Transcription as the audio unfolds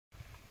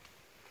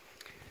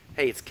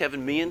Hey, it's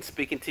Kevin Meehan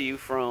speaking to you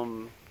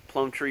from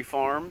Plum Tree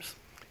Farms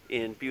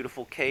in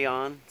beautiful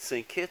Keon,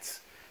 St. Kitts.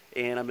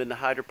 And I'm in the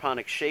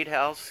hydroponic shade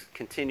house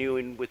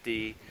continuing with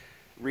the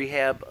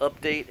rehab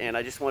update. And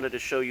I just wanted to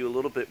show you a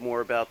little bit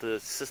more about the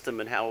system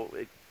and how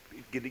it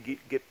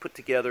get put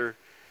together.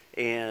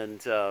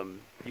 And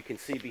you can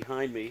see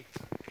behind me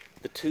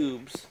the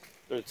tubs,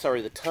 the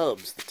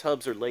tubs. The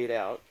tubs are laid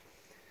out.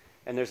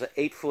 And there's an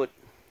 8-foot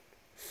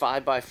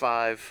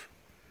 5x5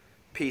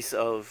 piece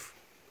of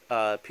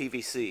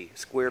PVC,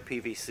 square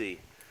PVC.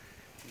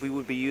 We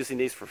would be using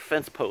these for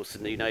fence posts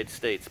in the United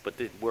States, but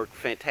they work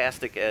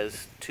fantastic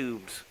as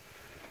tubes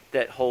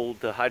that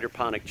hold the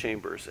hydroponic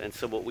chambers. And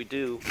so what we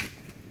do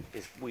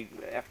is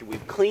after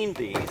we've cleaned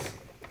these,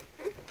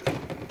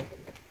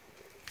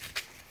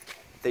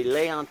 they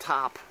lay on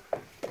top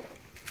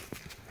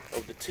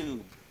of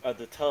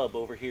the tub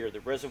over here, the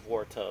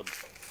reservoir tub.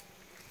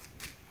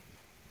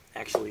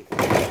 Actually,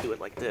 let's do it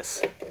like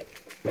this.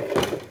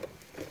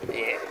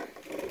 Yeah.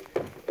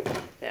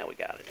 Now we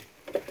got it.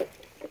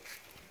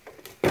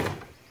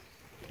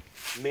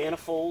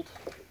 Manifold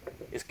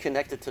is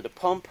connected to the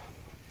pump,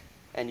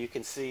 and you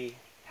can see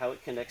how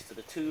it connects to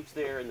the tubes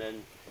there, and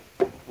then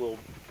we'll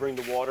bring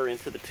the water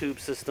into the tube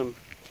system,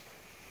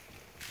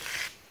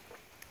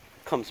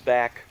 comes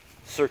back,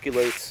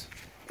 circulates,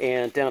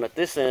 and down at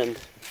this end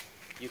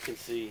you can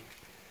see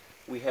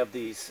we have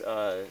these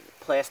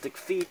plastic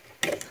feet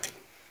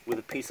with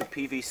a piece of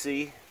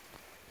PVC.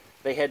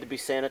 They had to be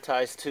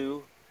sanitized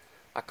too.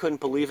 I couldn't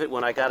believe it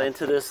when I got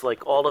into this,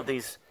 like all of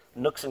these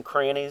nooks and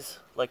crannies,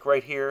 like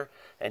right here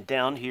and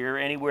down here,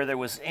 anywhere there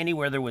was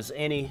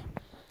any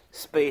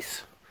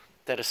space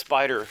that a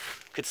spider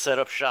could set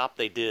up shop,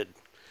 they did.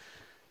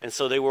 And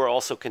so they were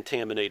also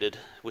contaminated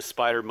with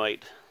spider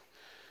mite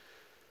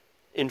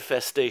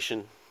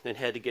infestation and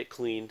had to get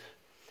cleaned.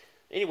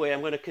 Anyway, I'm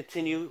going to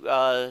continue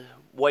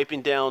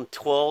wiping down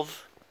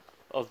 12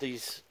 of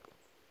these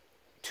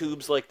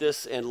tubes like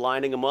this and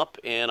lining them up,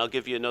 and I'll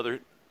give you another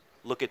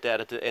look at that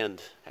at the end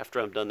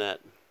after I'm done that.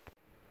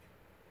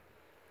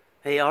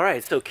 Hey,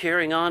 alright, so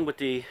carrying on with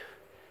the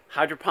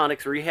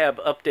hydroponics rehab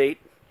update,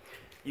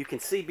 you can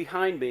see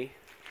behind me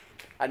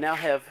I now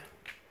have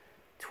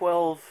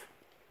 12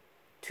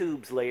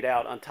 tubes laid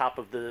out on top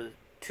of the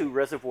 2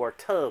 reservoir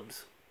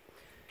tubs.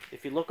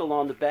 If you look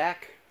along the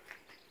back,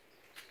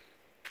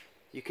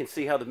 you can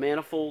see how the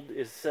manifold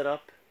is set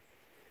up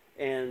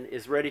and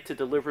is ready to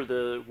deliver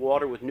the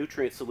water with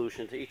nutrient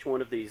solution to each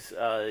one of these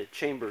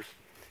chambers,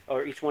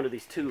 or each one of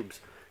these tubes.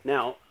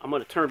 Now, I'm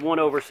going to turn one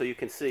over so you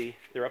can see.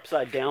 They're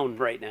upside down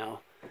right now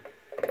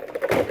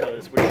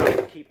because we're trying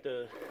to keep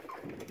the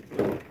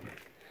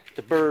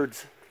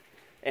birds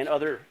and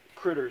other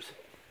critters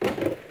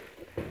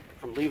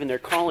from leaving their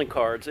calling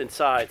cards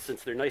inside,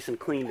 since they're nice and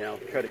clean now.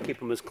 We try to keep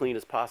them as clean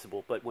as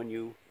possible. But when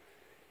you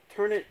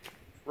turn it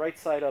right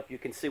side up, you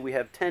can see we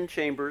have 10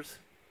 chambers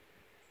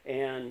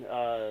and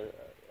a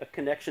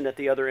connection at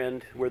the other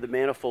end where the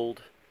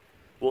manifold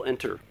will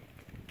enter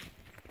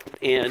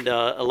and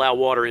allow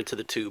water into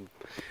the tube.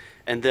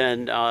 And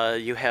then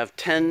you have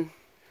 10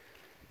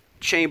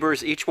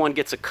 chambers. Each one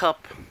gets a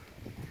cup.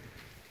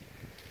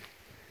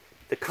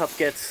 The cup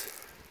gets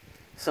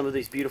some of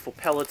these beautiful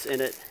pellets in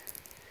it,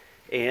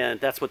 and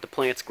that's what the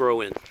plants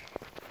grow in.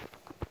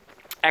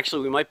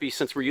 Actually, we might be,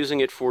 since we're using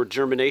it for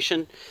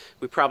germination,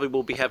 we probably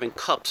will be having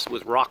cups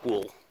with rock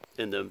wool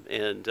in them,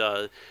 and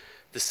the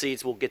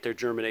seeds will get their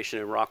germination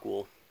in rock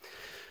wool.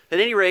 At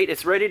any rate,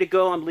 it's ready to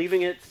go. I'm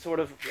leaving it sort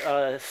of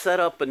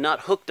set up but not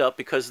hooked up,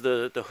 because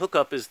the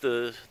hookup is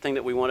the thing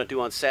that we want to do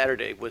on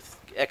Saturday with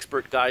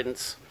expert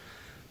guidance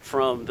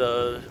from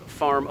the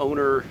farm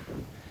owner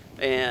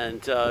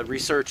and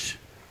research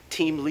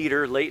team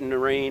leader Leighton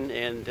Narain,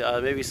 and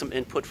maybe some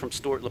input from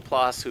Stuart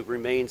Laplace, who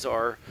remains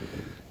our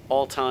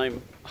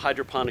all-time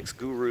hydroponics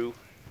guru.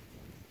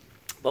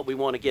 But we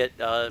want to get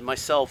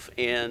myself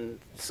and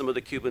some of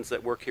the Cubans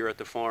that work here at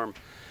the farm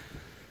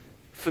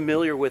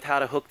familiar with how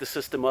to hook the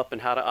system up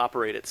and how to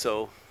operate it.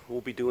 So we'll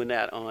be doing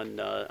that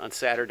on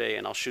Saturday,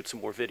 and I'll shoot some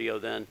more video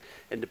then.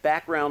 In the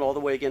background, all the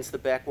way against the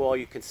back wall,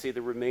 you can see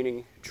the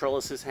remaining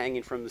trellises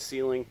hanging from the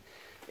ceiling,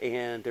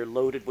 and they're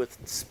loaded with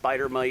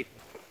spider mite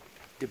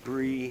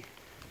debris.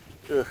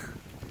 Ugh.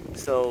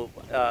 So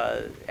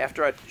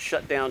after I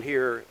shut down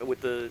here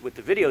with the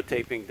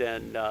videotaping,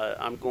 then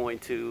I'm going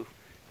to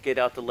get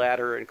out the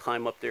ladder and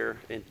climb up there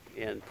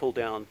and pull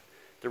down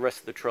the rest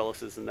of the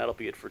trellises, and that'll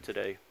be it for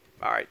today.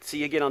 All right, see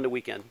you again on the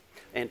weekend.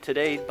 And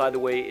today, by the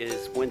way,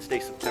 is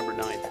Wednesday, September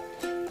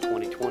 9th,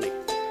 2020.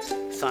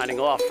 Signing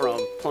off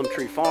from Plum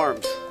Tree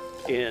Farms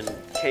in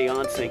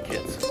Keon, St.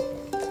 Kitts.